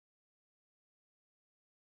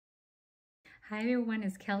Hi everyone,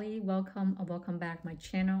 it's Kelly. Welcome or welcome back to my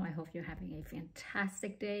channel. I hope you're having a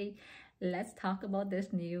fantastic day. Let's talk about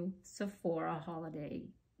this new Sephora holiday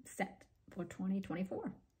set for 2024.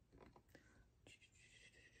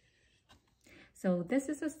 So this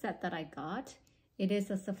is a set that I got. It is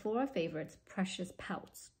a Sephora Favorites Precious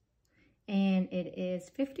Pouts. And it is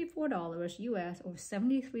 $54 US or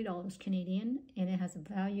 $73 Canadian. And it has a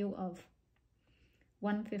value of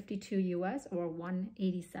 $152 US or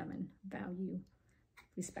 $187 value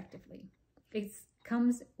respectively. It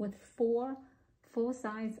comes with 4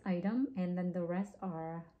 full-size items and then the rest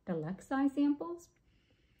are deluxe size samples.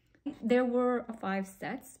 There were 5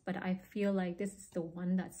 sets, but I feel like this is the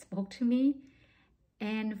one that spoke to me.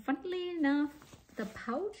 And funnily enough, the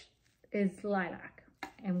pouch is lilac.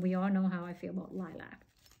 And we all know how I feel about lilac.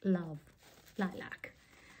 Love lilac.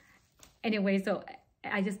 Anyway, so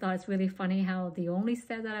I just thought it's really funny how the only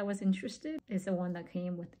set that I was interested is the one that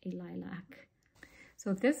came with a lilac.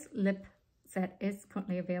 So this lip set is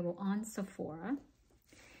currently available on Sephora.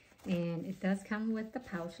 And it does come with the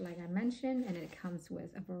pouch like I mentioned, and it comes with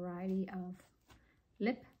a variety of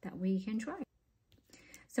lip that we can try.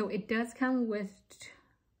 So it does come with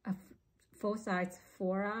a full-size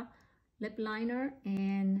Sephora lip liner,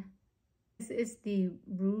 and this is the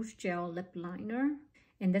Rouge Gel Lip Liner.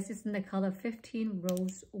 And this is in the color 15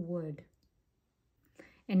 Rosewood.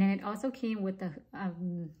 And then it also came with the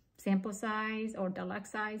sample size or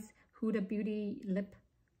deluxe size Huda Beauty Lip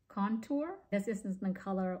Contour. This is in the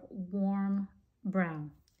color Warm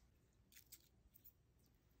Brown.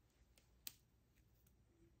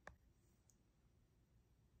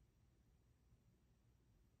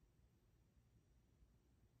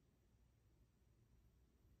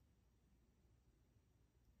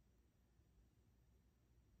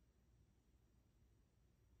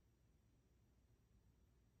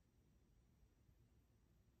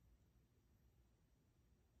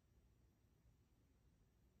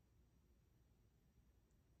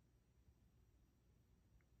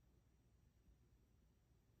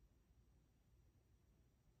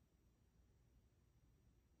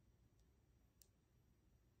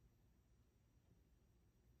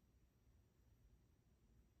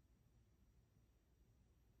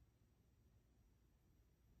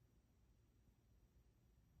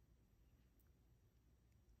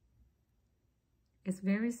 It's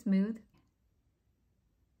very smooth.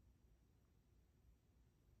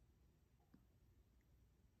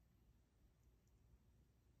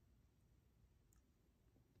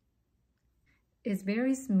 It's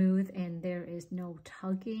very smooth and there is no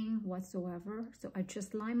tugging whatsoever. So I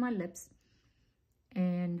just line my lips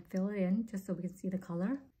and fill it in just so we can see the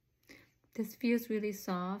color. This feels really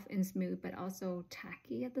soft and smooth, but also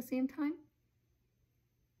tacky at the same time,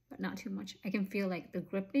 but not too much. I can feel like the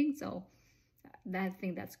gripping, so I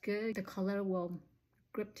think that's good. The color will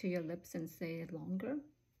grip to your lips and stay longer.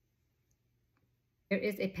 There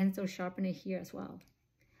is a pencil sharpener here as well.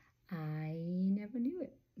 I never knew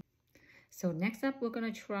it. So next up, we're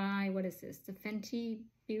gonna try, what is this? The Fenty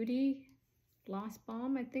Beauty Gloss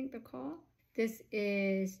Bomb, I think they're called. This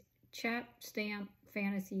is Chap Stamp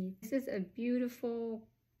Fantasy. This is a beautiful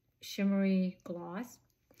shimmery gloss.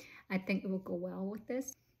 I think it will go well with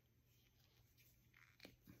this.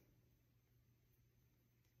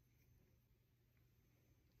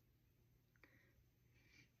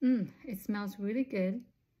 It smells really good.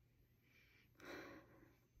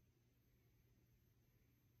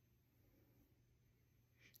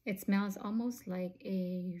 It smells almost like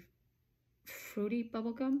a fruity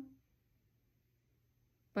bubblegum,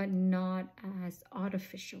 but not as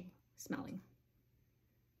artificial smelling.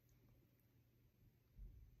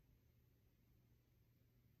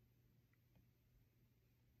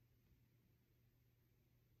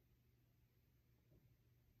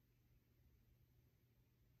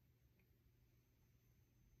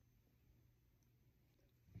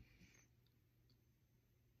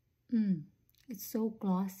 It's so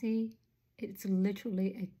glossy. It's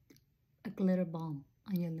literally a glitter bomb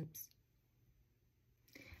on your lips.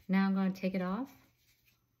 Now I'm going to take it off.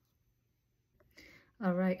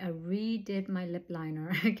 All right, I redid my lip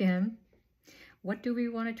liner again. What do we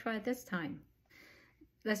want to try this time?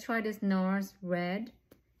 Let's try this NARS Red.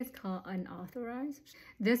 It's called Unauthorized.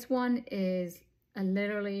 This one is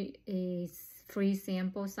literally a free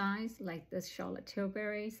sample size, like this Charlotte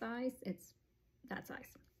Tilbury size. It's that size.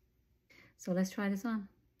 So let's try this on.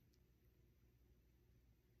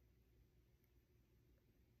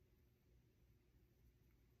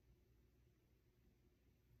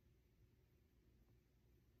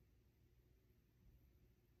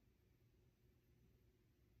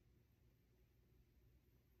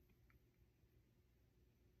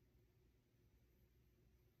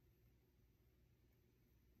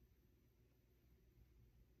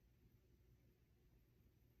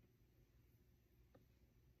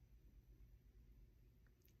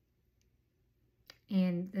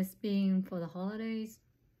 And this being for the holidays,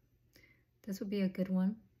 this would be a good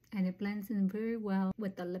one. And it blends in very well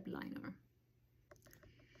with the lip liner.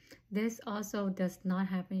 This also does not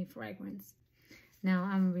have any fragrance. Now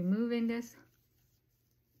I'm removing this.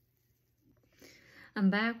 I'm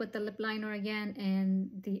back with the lip liner again, and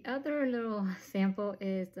the other little sample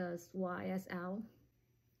is the YSL.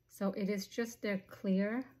 So it is just their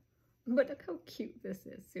clear, but look how cute this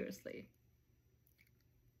is, seriously.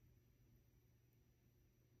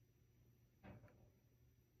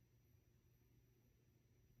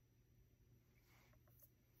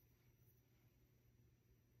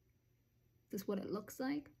 This is what it looks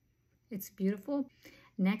like. It's beautiful.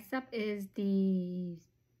 Next up is the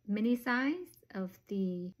mini size of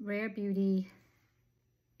the Rare Beauty,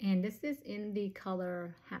 and this is in the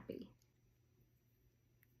color Happy.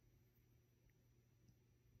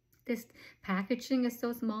 This packaging is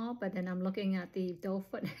so small, but then I'm looking at the doe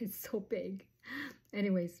foot, it's so big.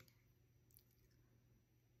 Anyways.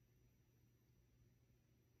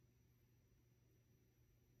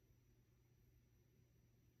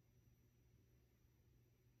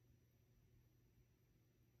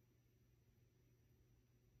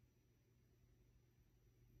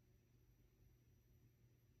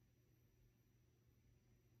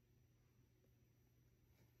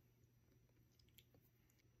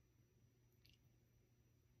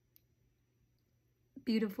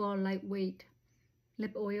 Beautiful lightweight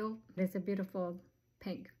lip oil. There's a beautiful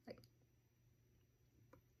pink, like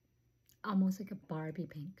almost like a Barbie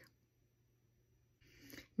pink.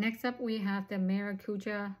 Next up we have the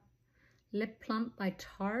Maracuja Lip Plump by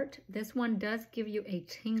Tarte. This one does give you a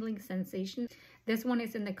tingling sensation. This one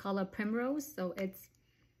is in the color Primrose, so it's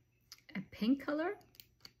a pink color.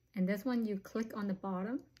 And this one you click on the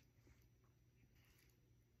bottom.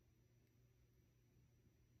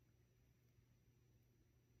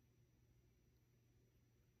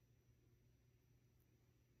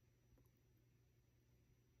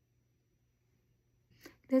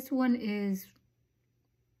 This one is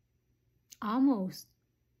almost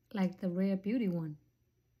like the Rare Beauty one,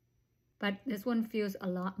 but this one feels a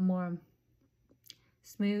lot more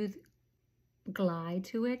smooth glide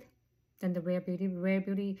to it than the Rare Beauty. Rare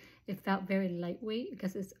Beauty, it felt very lightweight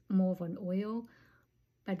because it's more of an oil,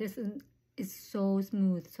 but this is so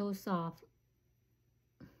smooth, so soft.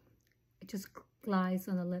 It just glides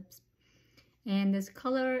on the lips. And this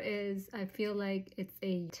color is, I feel like it's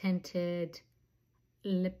a tinted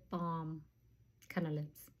lip balm kind of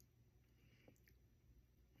lips.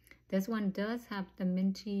 This one does have the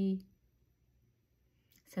minty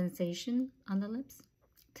sensation on the lips,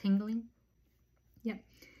 tingling. Yeah,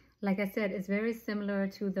 like I said, it's very similar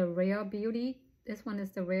to the Rare Beauty. This one is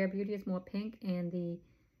the Rare Beauty, it's more pink, and the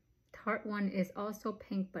Tarte one is also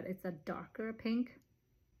pink, but it's a darker pink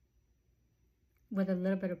with a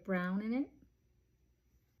little bit of brown in it.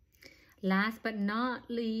 Last but not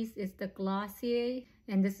least is the Glossier,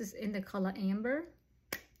 and this is in the color Amber.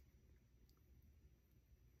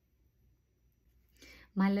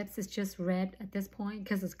 My lips is just red at this point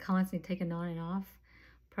because it's constantly taking on and off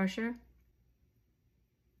pressure.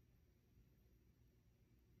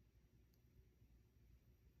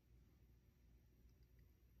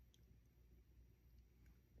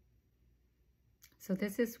 So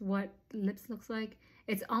this is what lips looks like.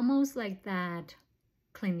 It's almost like that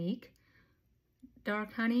Clinique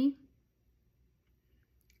Dark Honey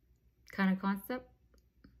kind of concept,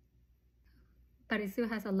 but it still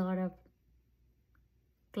has a lot of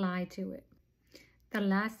glide to it. The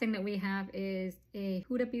last thing that we have is a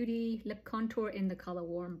Huda Beauty lip contour in the color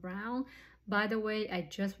Warm Brown. By the way, I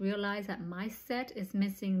just realized that my set is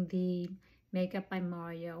missing the Makeup by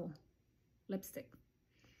Mario lipstick.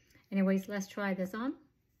 Anyways, let's try this on.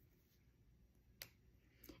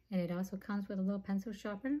 And it also comes with a little pencil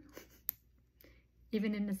sharpener,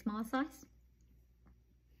 even in the small size.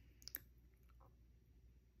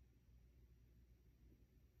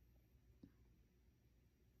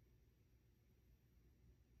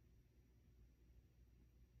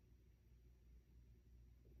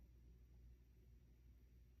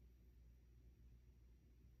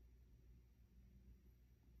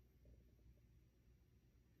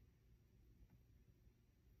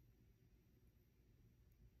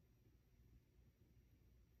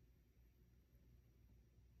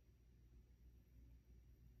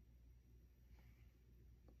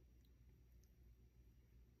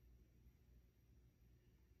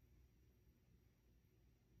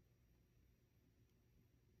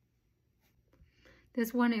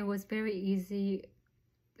 This one, it was very easy,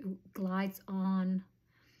 it glides on.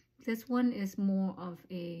 This one is more of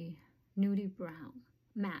a nudie brown,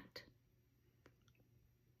 matte.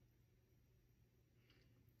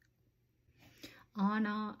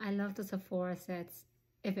 Anna, I love the Sephora sets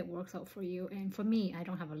if it works out for you. And for me, I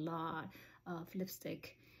don't have a lot of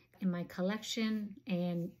lipstick in my collection,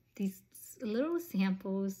 and these little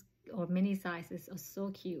samples or mini sizes are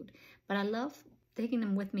so cute. But I love taking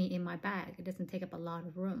them with me in my bag. It doesn't take up a lot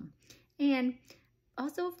of room. And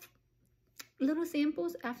also, little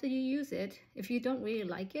samples after you use it, if you don't really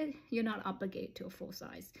like it, you're not obligated to a full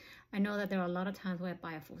size. I know that there are a lot of times where I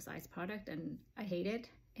buy a full size product and I hate it,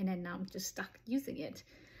 and then now I'm just stuck using it,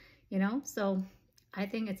 you know? So I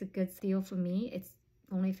think it's a good deal for me. It's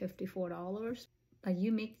only $54, but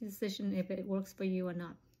you make the decision if it works for you or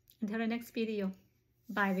not. Until the next video,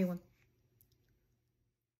 bye everyone.